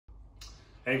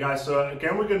Hey guys, so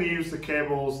again we're going to use the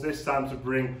cables this time to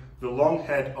bring the long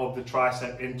head of the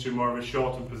tricep into more of a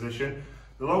shortened position.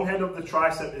 The long head of the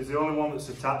tricep is the only one that's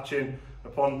attaching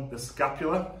upon the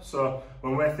scapula. So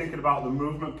when we're thinking about the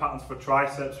movement patterns for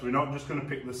triceps, we're not just going to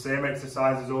pick the same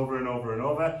exercises over and over and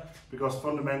over, because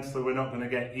fundamentally we're not going to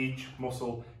get each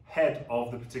muscle head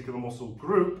of the particular muscle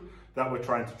group that we're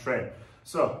trying to train.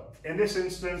 So in this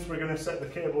instance, we're going to set the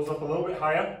cables up a little bit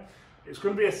higher. It's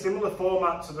going to be a similar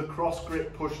format to the cross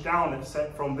grip push down,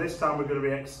 except from this time we're going to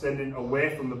be extending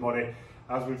away from the body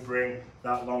as we bring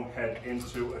that long head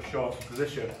into a shorter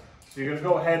position. So you're going to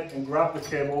go ahead and grab the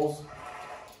cables,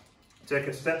 take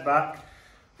a step back.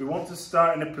 We want to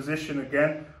start in a position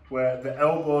again where the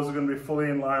elbows are going to be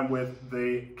fully in line with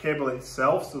the cable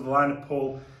itself, so the line of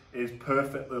pull is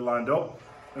perfectly lined up.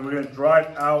 And we're going to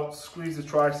drive out, squeeze the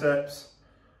triceps,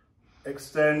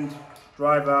 extend,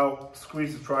 drive out,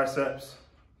 squeeze the triceps.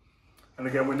 And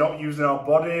again, we're not using our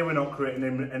body, we're not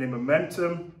creating any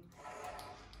momentum.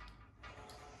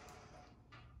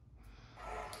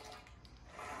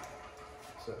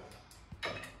 So.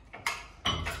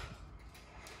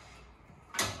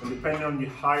 And depending on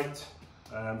your height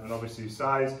and obviously your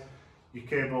size, your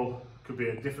cable could be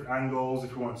at different angles.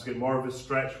 If we want to get more of a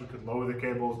stretch, we could lower the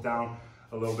cables down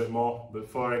a little bit more. But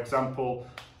for example,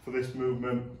 for this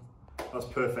movement, that's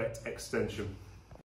perfect extension.